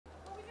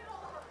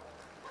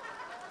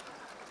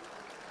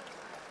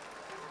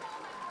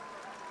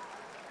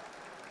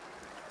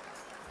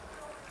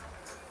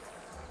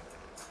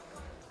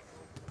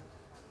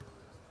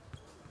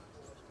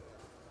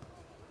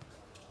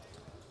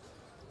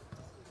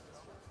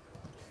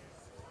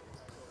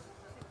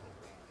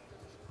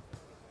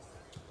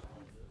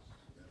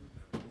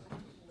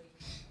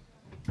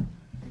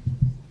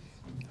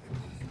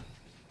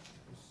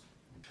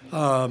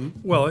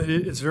Well,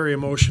 it's very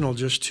emotional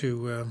just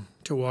to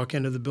walk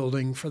into the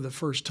building for the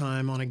first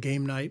time on a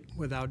game night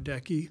without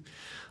Decky.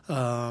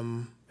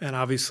 And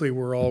obviously,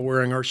 we're all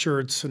wearing our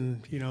shirts,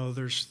 and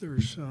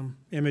there's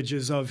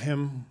images of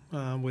him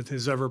with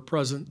his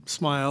ever-present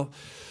smile,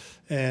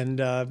 and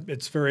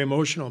it's very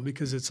emotional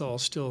because it's all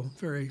still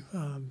very,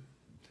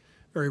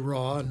 very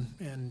raw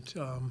and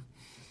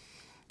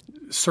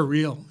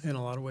surreal in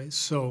a lot of ways.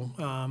 So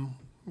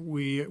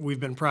we've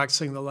been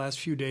practicing the last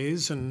few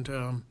days, and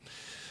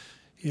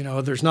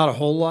there's not a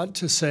whole lot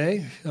to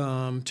say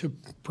to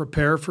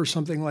prepare for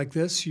something like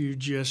this. You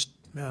just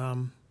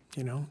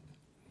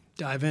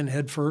dive in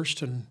head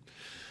first and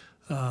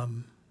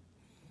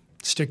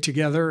stick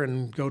together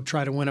and go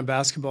try to win a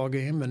basketball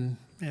game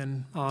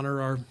and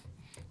honor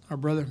our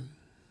brother.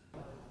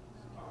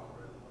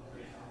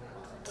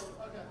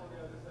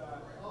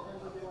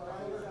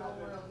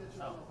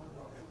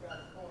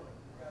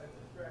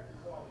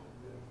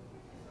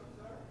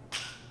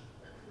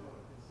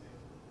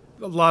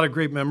 A lot of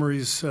great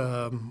memories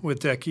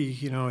with Decky.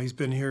 He's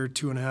been here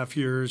 2.5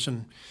 years,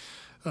 and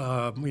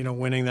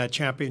winning that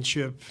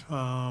championship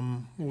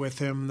with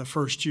him the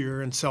first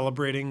year and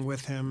celebrating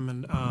with him,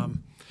 and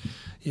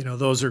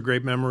those are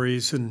great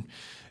memories. And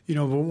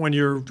when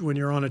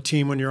you're on a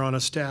team, when you're on a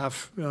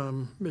staff,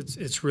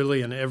 it's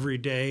really an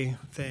everyday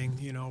thing.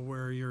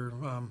 Where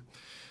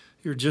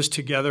you're just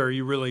together.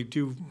 You really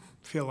do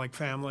feel like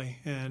family,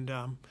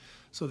 and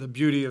so the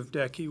beauty of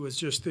Decky was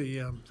just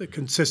the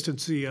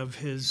consistency of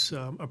his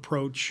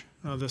approach.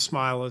 The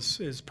smile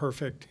is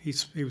perfect.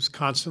 He was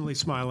constantly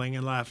smiling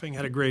and laughing.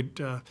 Had a great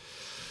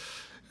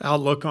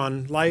outlook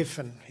on life,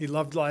 and he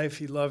loved life.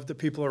 He loved the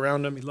people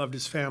around him. He loved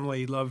his family.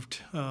 He loved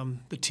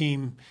the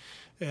team,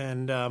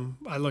 and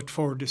I looked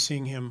forward to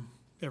seeing him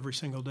every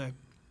single day.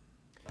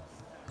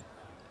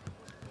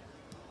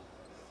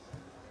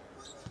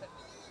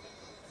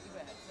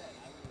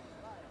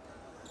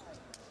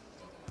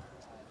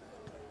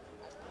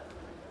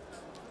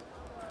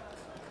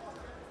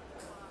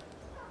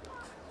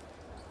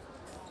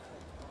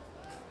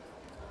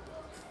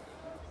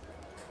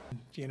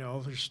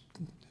 There's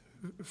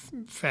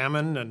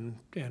famine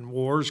and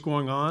wars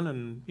going on,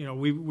 and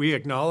we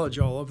acknowledge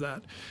all of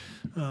that.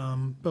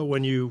 But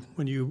when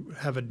you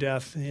have a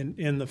death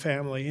in the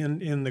family,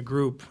 in the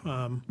group,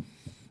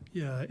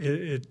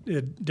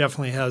 it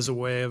definitely has a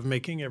way of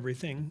making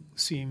everything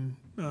seem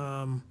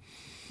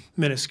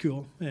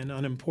minuscule and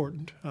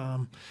unimportant.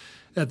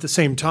 At the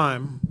same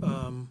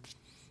time,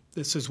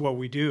 this is what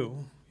we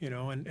do.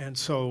 And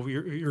so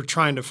you're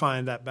trying to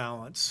find that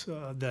balance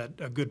that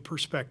a good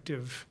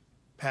perspective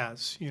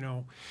has.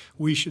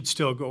 We should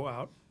still go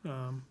out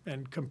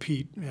and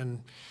compete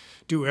and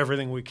do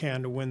everything we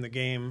can to win the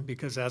game,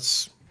 because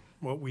that's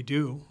what we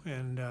do.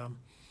 And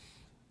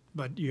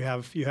but you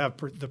have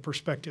the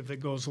perspective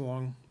that goes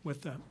along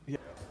with that. Yeah.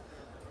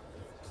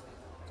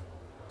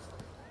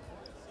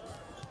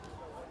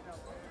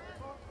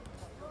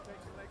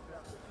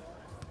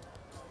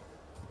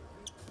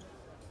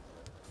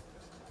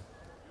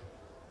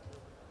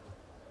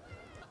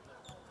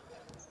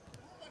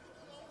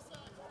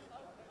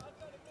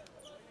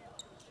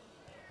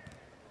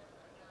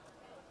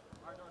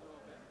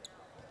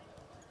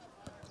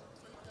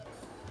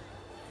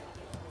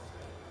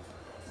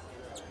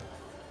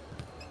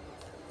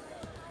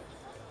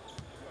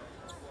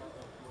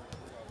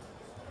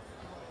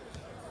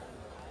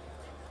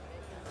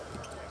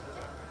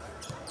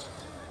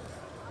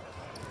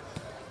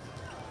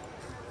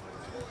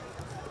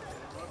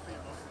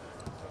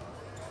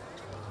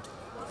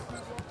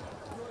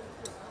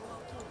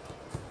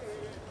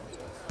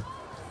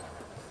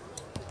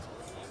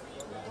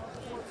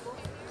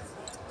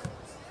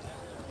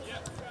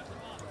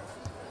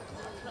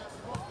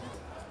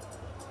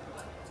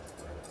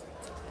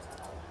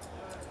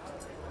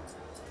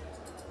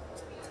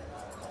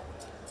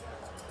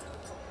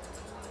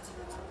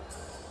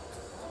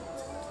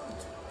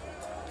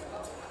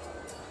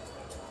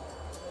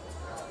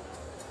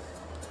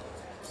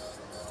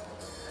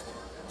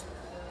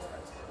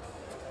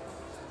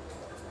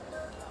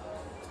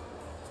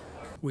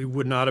 We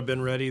would not have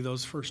been ready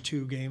those first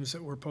 2 games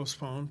that were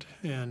postponed,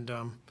 and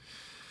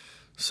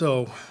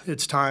so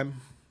it's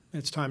time.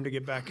 It's time to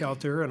get back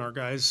out there, and our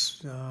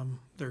guys,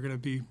 they're going to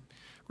be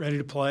ready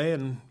to play.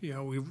 And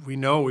we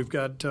know we've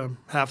got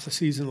half the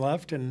season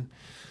left, and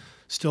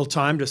still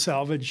time to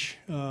salvage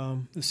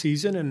the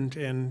season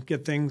and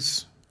get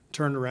things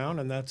turned around,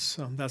 and that's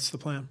the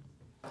plan.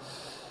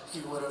 He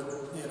would have,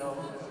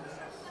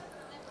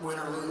 win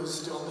or lose,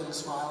 still been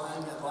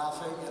smiling and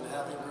laughing and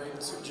having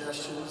great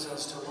suggestions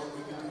as to what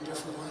we could do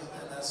differently,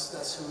 and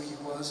that's who he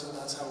was, and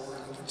that's how we're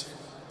going to continue.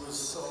 He was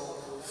so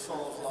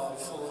full of love,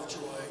 full of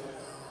joy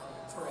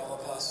for all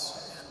of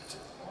us,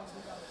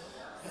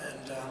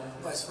 and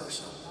vice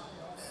versa.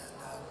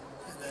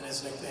 And then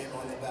his nickname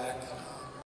on the back.